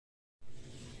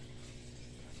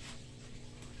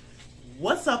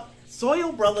What's up,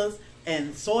 soil brothers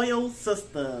and soil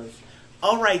sisters?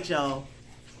 All right, y'all.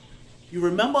 You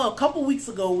remember a couple weeks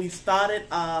ago we started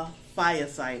our fire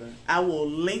cider. I will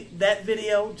link that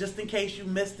video just in case you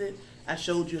missed it. I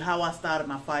showed you how I started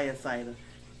my fire cider.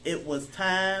 It was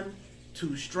time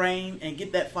to strain and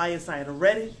get that fire cider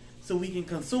ready so we can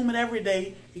consume it every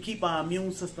day to keep our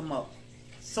immune system up.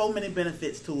 So many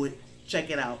benefits to it.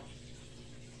 Check it out.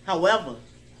 However,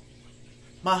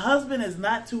 my husband is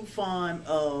not too fond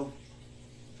of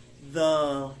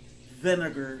the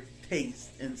vinegar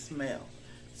taste and smell.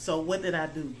 So what did I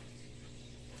do?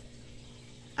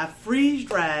 I freeze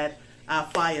dried our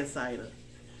fire cider.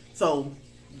 So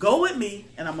go with me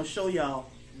and I'm going to show y'all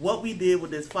what we did with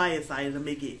this fire cider to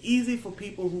make it easy for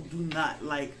people who do not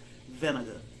like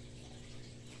vinegar.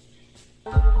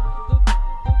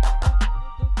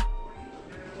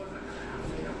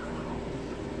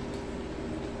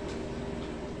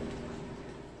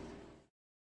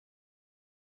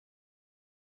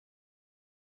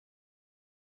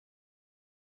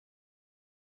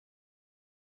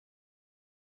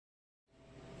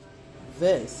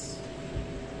 This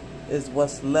is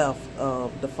what's left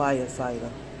of the fire cider.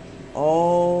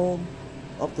 All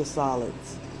of the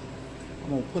solids. I'm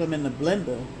going to put them in the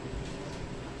blender.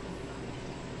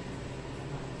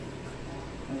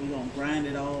 And we're going to grind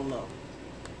it all up.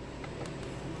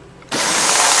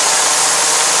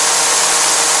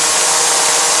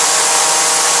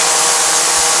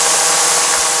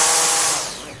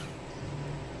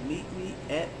 Meet me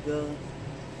at the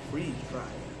freeze dryer.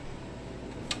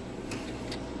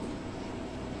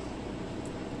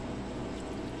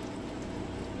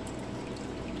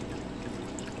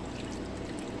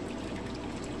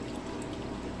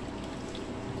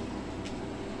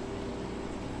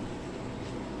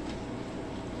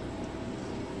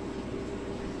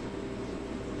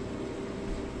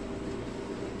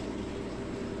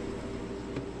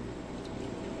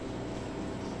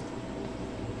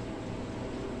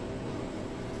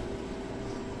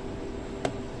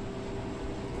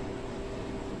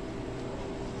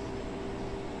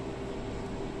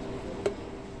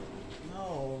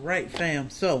 Right, fam.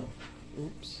 So,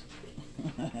 oops.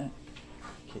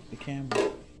 Kick the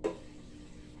camera.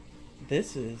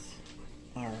 This is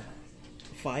our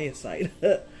fire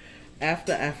cider.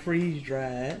 After I freeze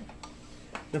dried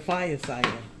the fire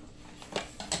cider.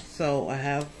 So I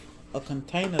have a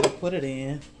container to put it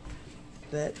in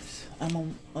that I'm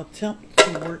gonna attempt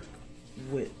to work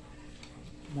with.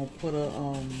 I'm gonna put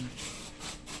a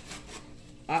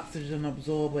oxygen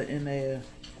absorber in there.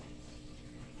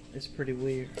 It's pretty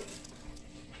weird.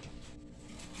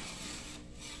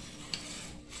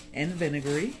 And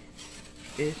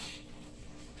vinegary-ish.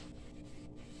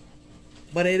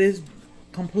 But it is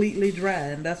completely dry,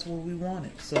 and that's what we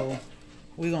wanted. So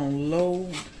we're going to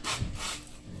load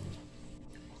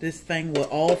this thing with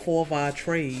all 4 of our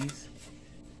trays.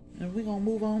 And we're going to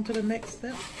move on to the next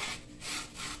step.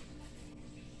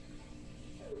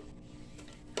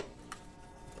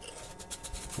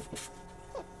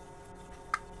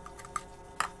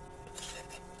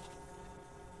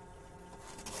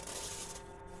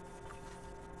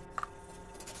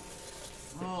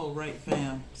 All right,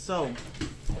 fam. So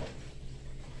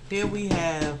here we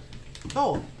have,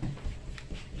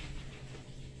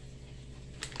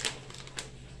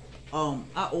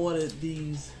 I ordered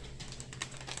these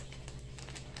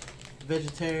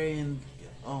vegetarian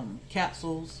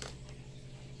capsules.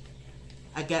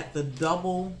 I got the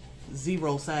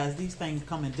 00 size. These things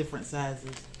come in different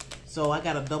sizes. So I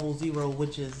got a 00,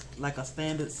 which is like a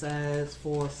standard size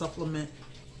for a supplement,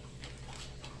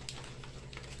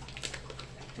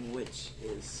 which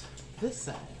is this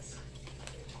size.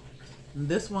 And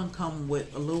this one comes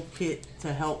with a little kit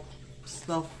to help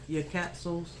stuff your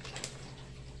capsules.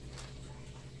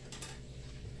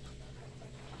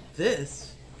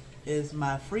 This is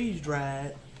my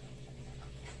freeze-dried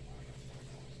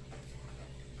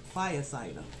fire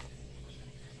cider.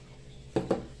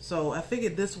 So I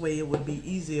figured this way it would be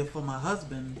easier for my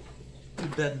husband, who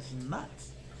does not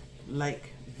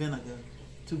like vinegar,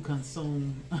 to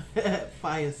consume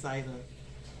fire cider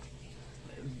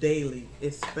daily,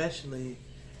 especially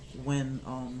when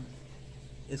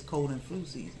it's cold and flu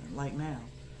season like now.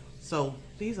 So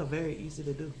these are very easy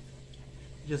to do.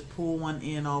 Just pull one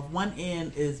end off. One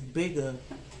end is bigger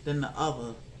than the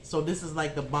other, so this is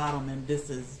like the bottom and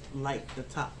this is like the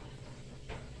top.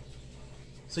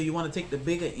 So you want to take the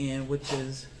bigger end, which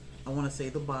is, I want to say,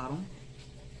 the bottom,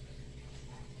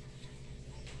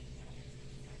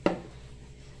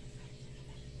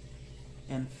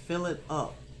 and fill it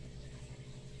up.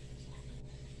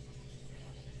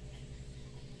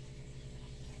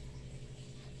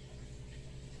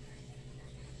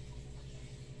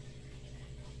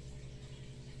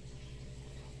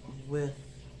 with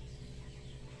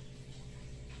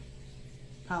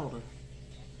powder,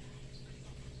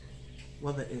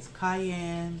 whether it's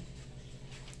cayenne,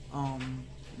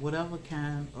 whatever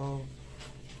kind of,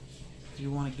 if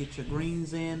you want to get your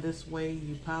greens in this way,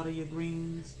 you powder your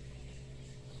greens,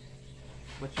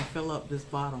 but you fill up this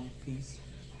bottom piece,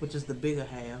 which is the bigger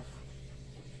half.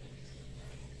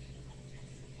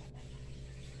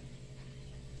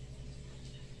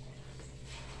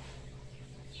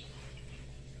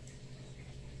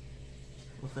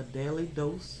 With a daily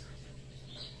dose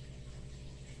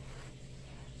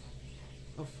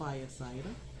of fire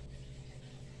cider.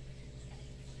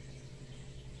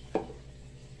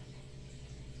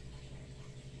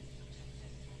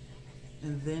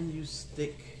 And then you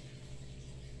stick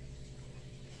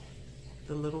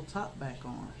the little top back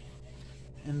on.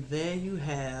 And there you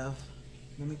have,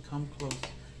 let me come close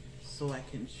so I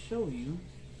can show you.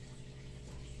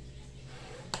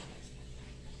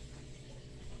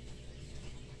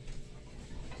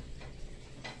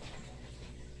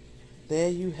 There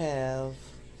you have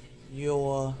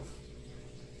your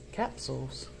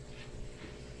capsules.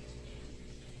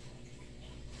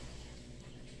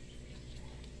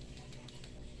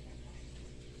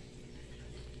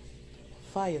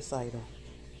 Fire cider.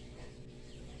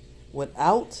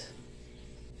 Without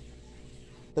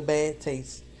the bad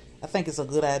taste. I think it's a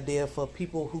good idea for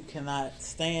people who cannot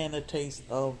stand the taste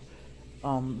of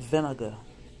vinegar,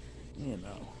 you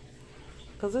know.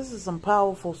 Because this is some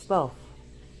powerful stuff.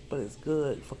 But it's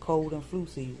good for cold and flu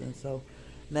season. So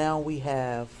now we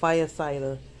have fire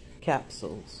cider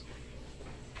capsules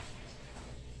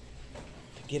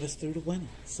to get us through the winter.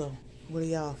 So what do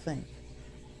y'all think?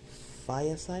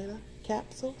 Fire cider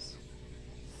capsules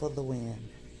for the win.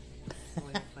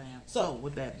 So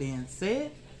with that being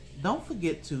said, don't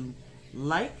forget to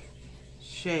like,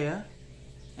 share,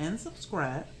 and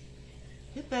subscribe.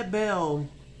 Hit that bell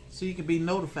so you can be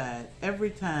notified every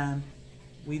time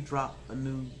we drop a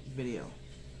new video.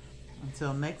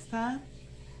 Until next time,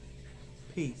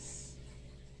 peace.